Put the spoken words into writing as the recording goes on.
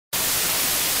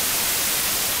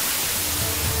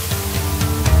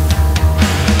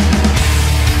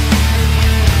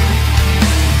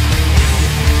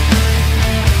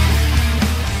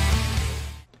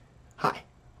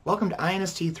Welcome to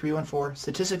INST 314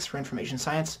 Statistics for Information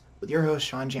Science with your host,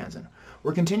 Shawn Janzen.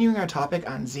 We're continuing our topic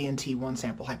on Z and T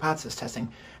one-sample hypothesis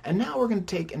testing, and now we're going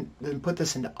to take and put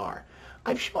this into R.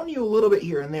 I've shown you a little bit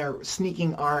here and there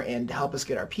sneaking R in to help us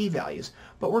get our p-values,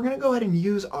 but we're going to go ahead and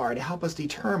use R to help us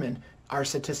determine our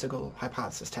statistical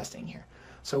hypothesis testing here.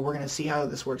 So we're going to see how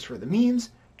this works for the means,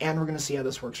 and we're going to see how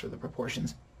this works for the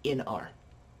proportions in R.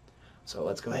 So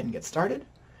let's go ahead and get started.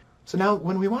 So now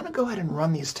when we want to go ahead and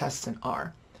run these tests in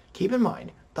R, keep in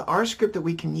mind the R script that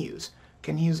we can use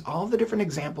all of the different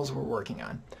examples we're working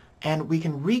on, and we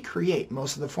can recreate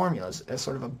most of the formulas as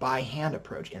sort of a by hand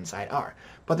approach inside R.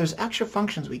 But there's extra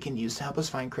functions we can use to help us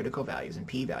find critical values and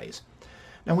p-values.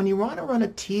 Now when you want to run a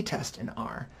t-test in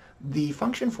R, the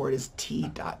function for it is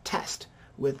t.test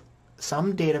with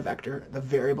some data vector, the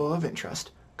variable of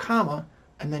interest, comma,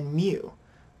 and then mu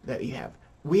that you have.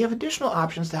 We have additional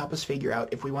options to help us figure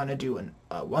out if we want to do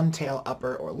a one-tail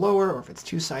upper or lower, or if it's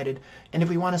two-sided, and if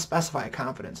we want to specify a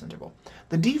confidence interval.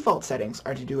 The default settings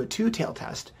are to do a two-tail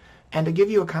test and to give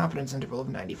you a confidence interval of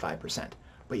 95%.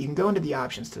 But you can go into the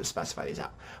options to specify these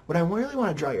out. What I really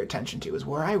want to draw your attention to is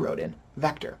where I wrote in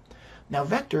vector. Now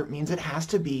vector means it has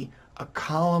to be a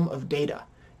column of data.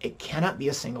 It cannot be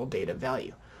a single data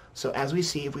value. So as we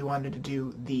see, if we wanted to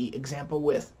do the example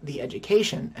with the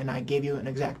education, and I gave you an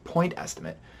exact point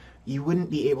estimate, you wouldn't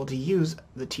be able to use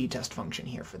the t-test function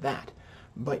here for that.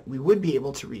 But we would be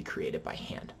able to recreate it by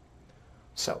hand.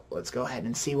 So let's go ahead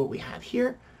and see what we have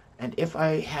here. And if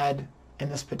I had, in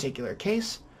this particular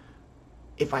case,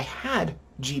 if I had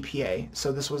GPA,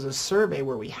 so this was a survey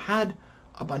where we had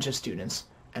a bunch of students,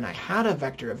 and I had a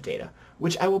vector of data,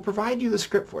 which I will provide you the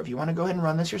script for if you want to go ahead and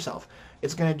run this yourself.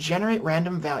 It's going to generate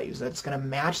random values that's going to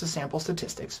match the sample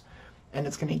statistics, and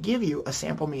it's going to give you a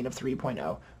sample mean of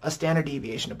 3.0, a standard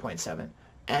deviation of 0.7,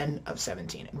 n of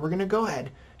 17. And we're going to go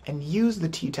ahead and use the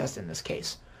t-test in this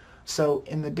case. So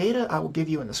in the data I will give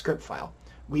you in the script file,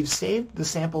 we've saved the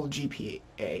sample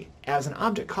GPA as an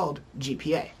object called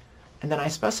GPA. And then I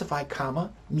specify comma,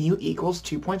 mu equals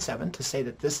 2.7 to say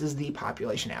that this is the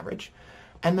population average.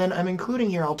 And then I'm including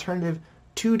here alternative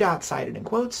two-dot-sided in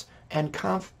quotes, and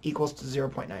conf equals to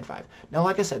 0.95. Now,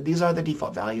 like I said, these are the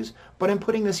default values, but I'm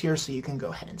putting this here so you can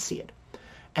go ahead and see it.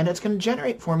 And it's going to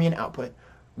generate for me an output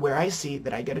where I see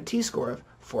that I get a t-score of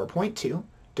 4.2,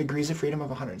 degrees of freedom of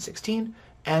 116,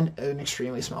 and an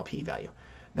extremely small p-value.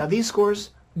 Now, these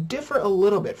scores differ a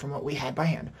little bit from what we had by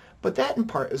hand, but that in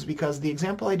part is because the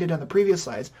example I did on the previous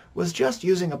slides was just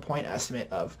using a point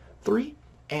estimate of 3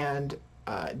 and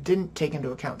didn't take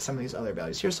into account some of these other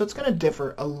values here, so it's going to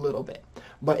differ a little bit.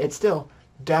 But it's still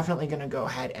definitely going to go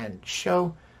ahead and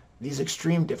show these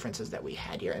extreme differences that we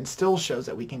had here, and still shows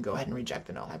that we can go ahead and reject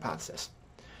the null hypothesis.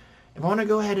 If I want to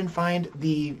go ahead and find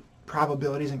the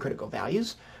probabilities and critical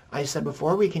values, I said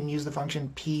before we can use the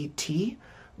function pt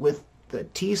with the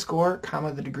t-score,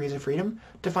 comma, the degrees of freedom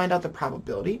to find out the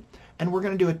probability, and we're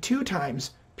going to do a 2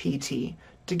 times pt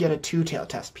to get a two-tailed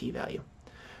test p-value.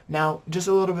 Now, just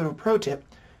a little bit of a pro tip,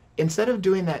 instead of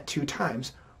doing that 2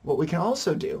 times, what we can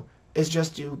also do is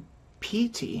just do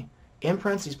pt, in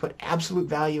parentheses put absolute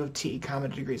value of t, comma,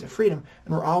 degrees of freedom,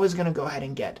 and we're always going to go ahead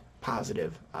and get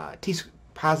positive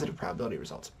probability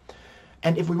results.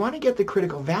 And if we want to get the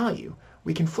critical value,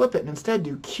 we can flip it and instead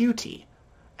do qt.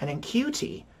 And in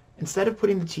qt, instead of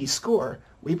putting the t-score,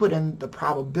 we put in the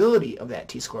probability of that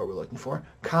t-score we're looking for,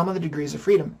 comma, the degrees of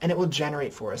freedom, and it will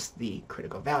generate for us the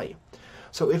critical value.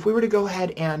 So if we were to go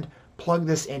ahead and plug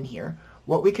this in here,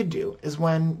 what we could do is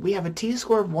when we have a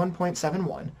t-score of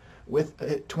 1.71 with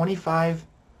a 25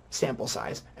 sample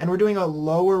size, and we're doing a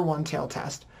lower one-tail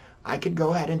test, I could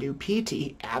go ahead and do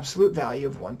pt, absolute value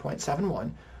of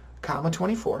 1.71, comma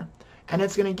 24, and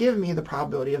it's going to give me the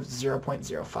probability of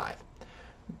 0.05.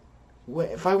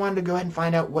 If I wanted to go ahead and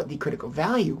find out what the critical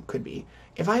value could be,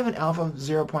 if I have an alpha of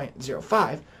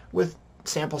 0.05 with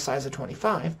sample size of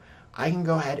 25, I can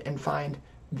go ahead and find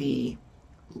the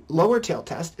lower tail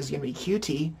test is going to be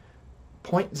qt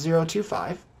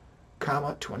 0.025,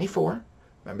 comma 24.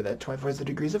 Remember that 24 is the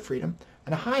degrees of freedom,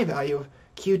 and a high value of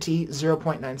qt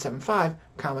 0.975,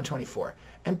 comma 24.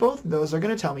 And both of those are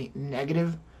going to tell me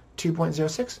negative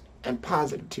 2.06 and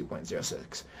positive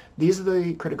 2.06. These are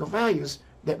the critical values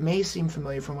that may seem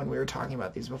familiar from when we were talking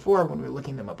about these before when we were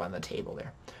looking them up on the table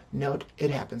there. Note, it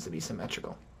happens to be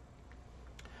symmetrical.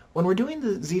 When we're doing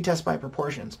the z-test by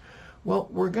proportions, well,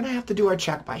 we're going to have to do our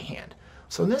check by hand.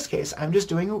 So in this case, I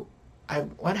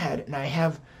went ahead and I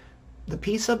have the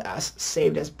p sub s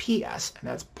saved as ps, and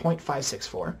that's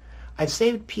 0.564. I've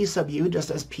saved p sub u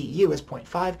just as pu as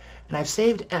 0.5, and I've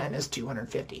saved n as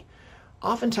 250.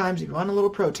 Oftentimes, if you want a little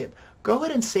pro tip, go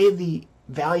ahead and save the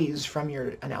values from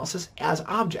your analysis as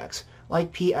objects,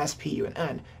 like P, S, P, U, and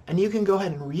N, and you can go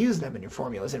ahead and reuse them in your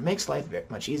formulas. It makes life very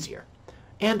much easier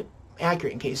and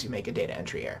accurate in case you make a data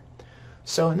entry error.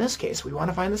 So in this case, we want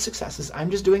to find the successes. I'm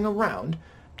just doing a round,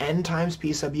 n times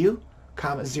P sub U,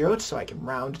 comma 0, so I can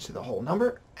round to the whole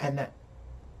number, and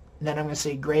then I'm going to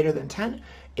say greater than 10.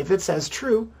 If it says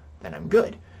true, then I'm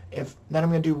good. Then I'm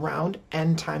going to do round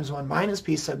n times 1 minus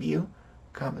P sub U,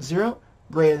 comma 0,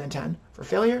 greater than 10 for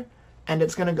failure, and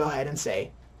it's going to go ahead and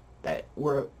say that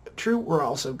we're true, we're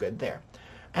also good there.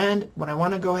 And when I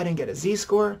want to go ahead and get a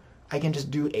z-score, I can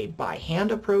just do a by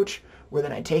hand approach, where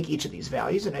then I take each of these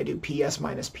values and I do PS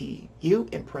minus PU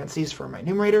in parentheses for my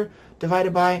numerator,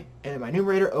 divided by, and in my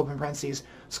numerator, open parentheses,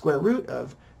 square root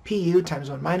of PU times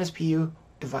 1 minus PU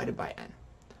divided by n.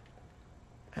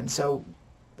 And so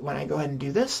when I go ahead and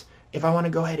do this, if I want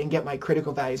to go ahead and get my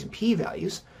critical values and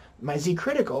p-values, my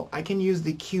z-critical, I can use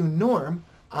the q norm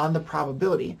on the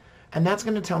probability, and that's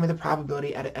going to tell me the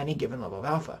probability at any given level of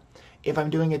alpha. If I'm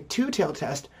doing a two-tailed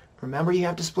test, remember you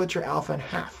have to split your alpha in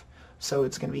half, so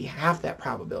it's going to be half that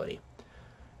probability.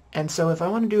 And so if I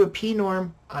want to do a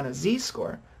p-norm on a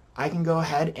z-score, I can go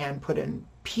ahead and put in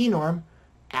p-norm,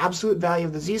 absolute value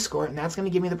of the z-score, and that's going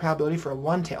to give me the probability for a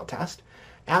one-tailed test.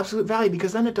 Absolute value,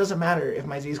 because then it doesn't matter if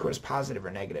my z-score is positive or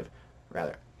negative,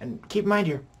 rather. And keep in mind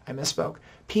here, I misspoke.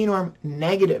 P-norm,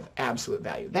 negative absolute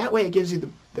value. That way it gives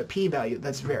you the p-value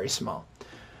that's very small.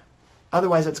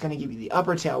 Otherwise, it's going to give you the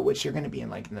upper tail, which you're going to be in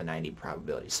like in the 90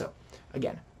 probability. So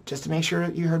again, just to make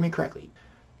sure you heard me correctly,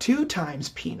 2 times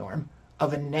p-norm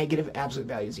of a negative absolute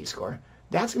value z-score,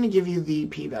 that's going to give you the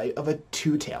p-value of a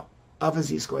two-tail of a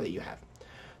z-score that you have.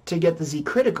 To get the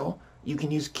z-critical, you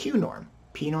can use q-norm.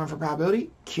 P-norm for probability,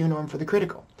 q-norm for the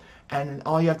critical. And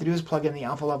all you have to do is plug in the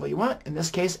alpha level you want. In this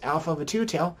case, alpha of a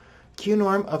two-tail,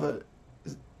 q-norm of a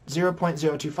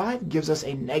 0.025 gives us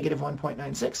a negative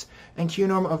 1.96, and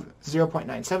q-norm of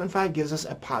 0.975 gives us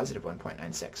a positive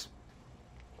 1.96.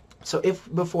 So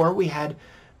if before we had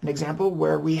an example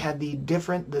where we had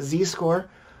the z-score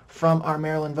from our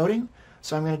Maryland voting,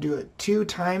 so I'm going to do a 2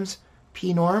 times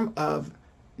p-norm of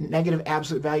negative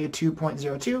absolute value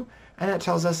 2.02, and that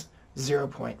tells us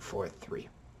 0.43,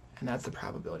 and that's the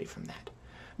probability from that.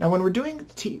 Now when we're doing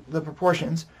the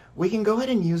proportions, we can go ahead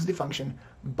and use the function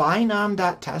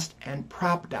binom.test and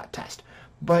prop.test,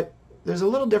 but there's a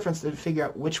little difference to figure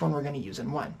out which one we're going to use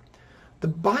and when. The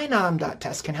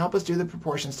binom.test can help us do the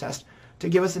proportions test to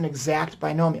give us an exact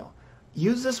binomial.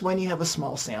 Use this when you have a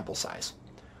small sample size.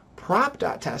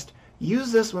 Prop.test,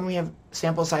 use this when we have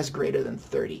sample size greater than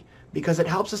 30, because it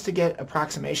helps us to get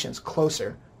approximations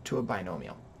closer to a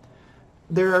binomial.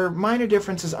 There are minor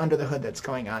differences under the hood that's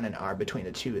going on in R between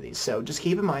the two of these, so just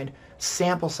keep in mind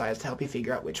sample size to help you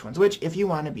figure out which one's which if you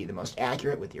want to be the most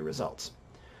accurate with your results.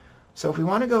 So if we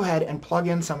want to go ahead and plug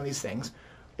in some of these things,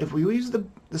 if we use the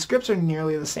scripts are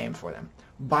nearly the same for them.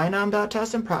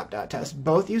 Binom.test and prop.test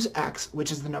both use X,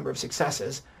 which is the number of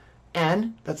successes,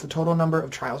 N, that's the total number of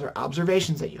trials or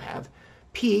observations that you have,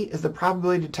 P is the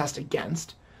probability to test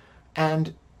against,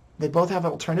 and they both have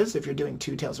alternatives if you're doing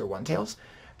two-tails or one-tails.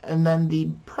 And then the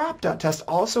prop.test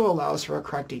also allows for a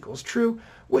correct equals true,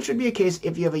 which would be a case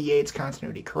if you have a Yates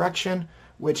continuity correction,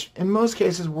 which in most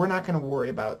cases we're not going to worry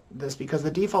about this because the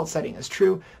default setting is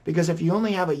true, because if you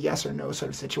only have a yes or no sort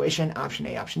of situation, option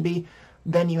A, option B,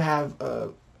 then you have a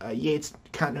Yates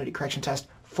continuity correction test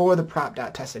for the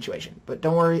prop.test situation. But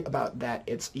don't worry about that.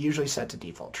 It's usually set to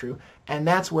default true, and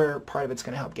that's where part of it's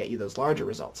going to help get you those larger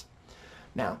results.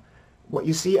 Now, what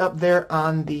you see up there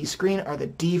on the screen are the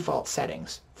default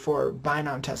settings for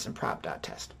binom test and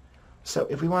prop.test. So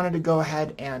if we wanted to go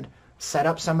ahead and set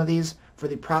up some of these for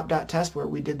the prop.test where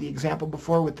we did the example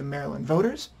before with the Maryland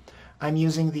voters, I'm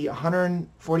using the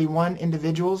 141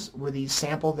 individuals were the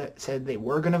sample that said they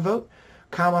were going to vote,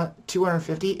 comma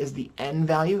 250 is the n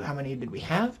value, how many did we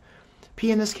have.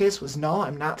 P in this case was null.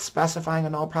 I'm not specifying a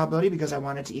null probability because I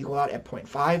want it to equal out at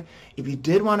 0.5. If you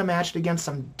did want to match it against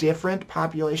some different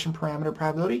population parameter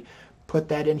probability, put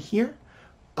that in here.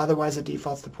 Otherwise it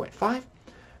defaults to 0.5.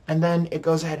 And then it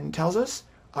goes ahead and tells us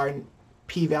our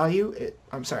p-value,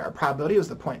 our probability was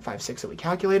the 0.56 that we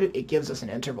calculated. It gives us an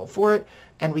interval for it,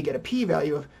 and we get a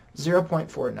p-value of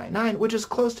 0.499, which is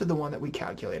close to the one that we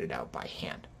calculated out by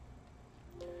hand.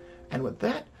 And with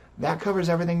that, that covers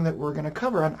everything that we're going to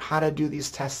cover on how to do these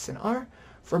tests in R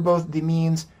for both the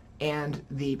means and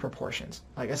the proportions.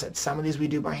 Like I said, some of these we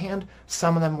do by hand,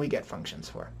 some of them we get functions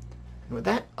for. And with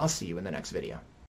that, I'll see you in the next video.